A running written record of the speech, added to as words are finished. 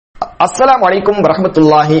அஸ்ஸலாமு அலைக்கும்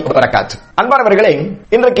வரஹ்மத்துல்லாஹி வபரகாத்துஹு. அன்பானவர்களே,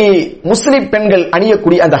 இன்றைக்கு முஸ்லிம் பெண்கள்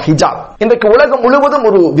அணியக்கூடிய அந்த ஹிஜாப் இன்றைக்கு உலகம் முழுவதும்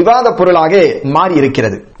ஒரு விவாத பொருளாக மாறி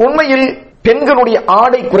இருக்கிறது. உண்மையில் பெண்களுடைய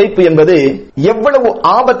ஆடை குறைப்பு என்பது எவ்வளவு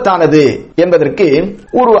ஆபத்தானது என்பதற்கு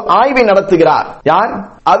ஒரு ஆய்வை நடத்துகிறார். யார்?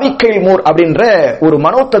 அவிக்கைல் மூர் அப்படின்ற ஒரு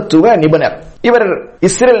மனோதத்துவ நிபுணர். இவர்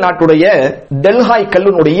இஸ்ரேல் நாட்டுடைய டெல்ஹாய்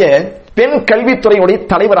கல்லூரியுடைய பெண் கல்வித்துறையுடைய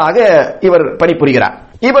தலைவராக இவர் பணிபுரிகிறார்.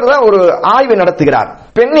 இவர் தான் ஒரு ஆய்வு நடத்துகிறார்.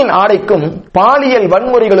 பெண்ணின் ஆடைக்கும் பாலியல்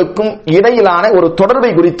வன்முறைகளுக்கும் இடையிலான ஒரு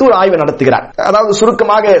தொடர்பை குறித்து ஒரு ஆய்வு நடத்துகிறார். அதாவது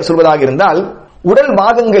சுருக்கமாக சொல்வதாக இருந்தால், உடல்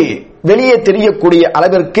பாகங்கள் வெளியே தெரியக்கூடிய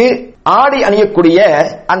அளவிற்கு ஆடை அணியக்கூடிய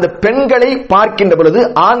அந்த பெண்களை பார்க்கின்ற பொழுது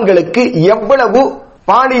ஆண்களுக்கு எவ்வளவு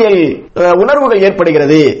பாலியல் உணர்வுகள்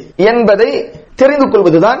ஏற்படுகிறது என்பதை தெரிந்து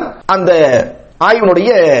கொள்வதுதான் அந்த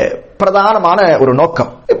ஆய்வினுடைய பிரதானமான ஒரு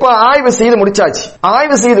நோக்கம். இப்ப ஆய்வு செய்து முடிச்சாச்சு.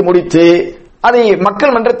 ஆய்வு செய்து முடித்து அதை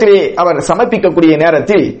மக்கள் மன்றத்திலே அவர் சமர்ப்பிக்கக்கூடிய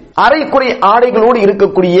நேரத்தில் அரைக்குறை ஆடைகளோடு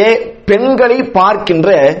இருக்கக்கூடிய பெண்களை பார்க்கின்ற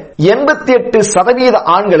 88%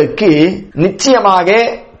 ஆண்களுக்கு நிச்சயமாக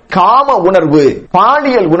காம உணர்வு,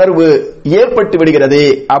 பாலியல் உணர்வு ஏற்பட்டு விடுகிறது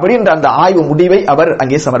அப்படின்ற அந்த ஆய்வு முடிவை அவர்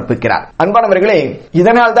அங்கே சமர்ப்பிக்கிறார். அன்பானவர்களே,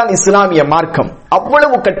 இதனால் தான் இஸ்லாமிய மார்க்கம்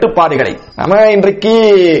அவ்வளவு கட்டுப்பாடுகளை, நம்ம இன்றைக்கு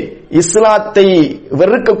இஸ்லாத்தை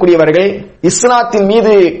வெறுக்கக்கூடியவர்கள், இஸ்லாத்தின்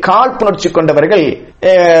மீது காழ்ப்புணர்ச்சி கொண்டவர்கள்,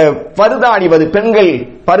 பர்தா அணிவது, பெண்கள்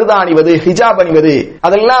பர்தா அணிவது, ஹிஜாப் அணிவது,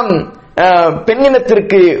 அதெல்லாம்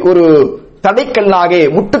பெண்ணினத்திற்கு ஒரு தடைக்கல்லாக,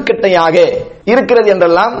 முட்டுக்கட்டையாக இருக்கிறது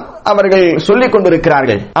என்றெல்லாம் அவர்கள் சொல்லிக்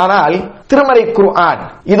கொண்டிருக்கிறார்கள். ஆனால் திருமறை குர்ஆன்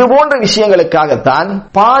இது போன்ற விஷயங்களுக்காகத்தான்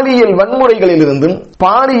பாலியல் வன்முறைகளிலிருந்தும்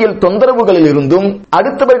பாலியல் தொந்தரவுகளில் இருந்தும்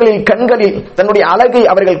அடுத்தவர்களின் கண்களில் தன்னுடைய அழகை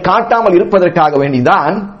அவர்கள் காட்டாமல் இருப்பதற்காக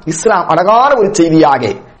வேண்டிதான் இஸ்லாம் அழகான ஒரு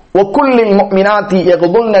செய்தியாக வகுல்லில் முஃமினாத்தி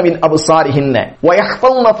யகுதுன்ன மின் அப்சாரிஹின்ன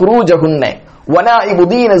வயஹ்ஃபல்ன ஃபுரூஜஹுன்ன வலா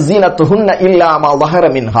யுபதீன ஸீனத்துஹுன்ன இல்லா மா ظஹர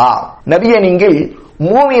மின்ஹா. நபியே, நீங்கள்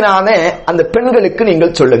மூமினான அந்த பெண்களுக்கு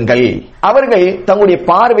நீங்கள் சொல்லுங்கள், அவர்கள் தங்களுடைய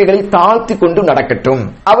பார்வைகளை தாழ்த்தி கொண்டு நடக்கட்டும்,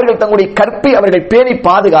 அவர்கள் தங்களுடைய கற்பை அவர்கள் பேணி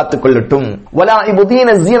பாதுகாத்துக் கொள்ளட்டும். வலா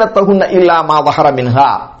யுபதீன ஸீனத்துஹுன்ன இல்லா மா ظஹர மின்ஹா.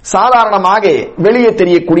 சாதாரணமாக வெளியே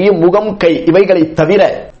தெரியக்கூடிய முகம், கை இவைகளை தவிர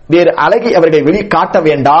வேறு அழகை அவர்கள் வெளிக்காட்ட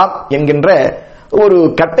வேண்டாம் என்கின்ற ஒரு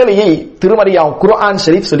கட்டளையை திருமறையாம் குர்ஆன்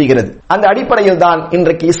ஷரீஃப் சொல்கிறது. அந்த அடிப்படையில் தான்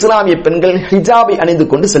இன்றைக்கு இஸ்லாமிய பெண்கள் ஹிஜாபை அணிந்து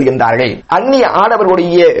கொண்டு செல்கின்றார்கள். அந்நிய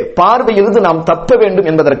ஆடவர்களுடைய பார்வையிலிருந்து நாம் தப்ப வேண்டும்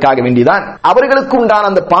என்பதற்காக வேண்டிதான், அவர்களுக்கு உண்டான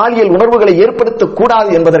அந்த பாலியல் உணர்வுகளை ஏற்படுத்தக்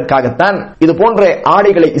கூடாது என்பதற்காகத்தான் இது போன்ற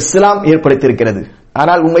ஆடைகளை இஸ்லாம் ஏற்படுத்தியிருக்கிறது.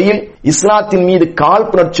 ஆனால் உண்மையில் இஸ்லாத்தின் மீது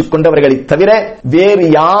காழ்ப்புணர்ச்சி கொண்டவர்களை தவிர வேறு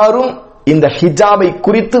யாரும் இந்த ஹிஜாபை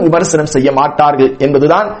குறித்து விமர்சனம் செய்ய மாட்டார்கள்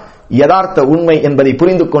என்பதுதான் யதார்த்த உண்மை என்பதை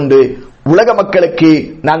புரிந்து கொண்டு உலக மக்களுக்கு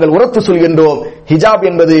நாங்கள் உரத்து சொல்கின்றோம், ஹிஜாப்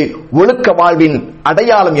என்பது ஒழுக்க வாழ்வின்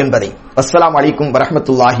அடையாளம் என்பதை. அஸ்ஸலாமு அலைக்கும்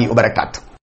வரஹ்மத்துல்லாஹி வபரகாத்துஹு.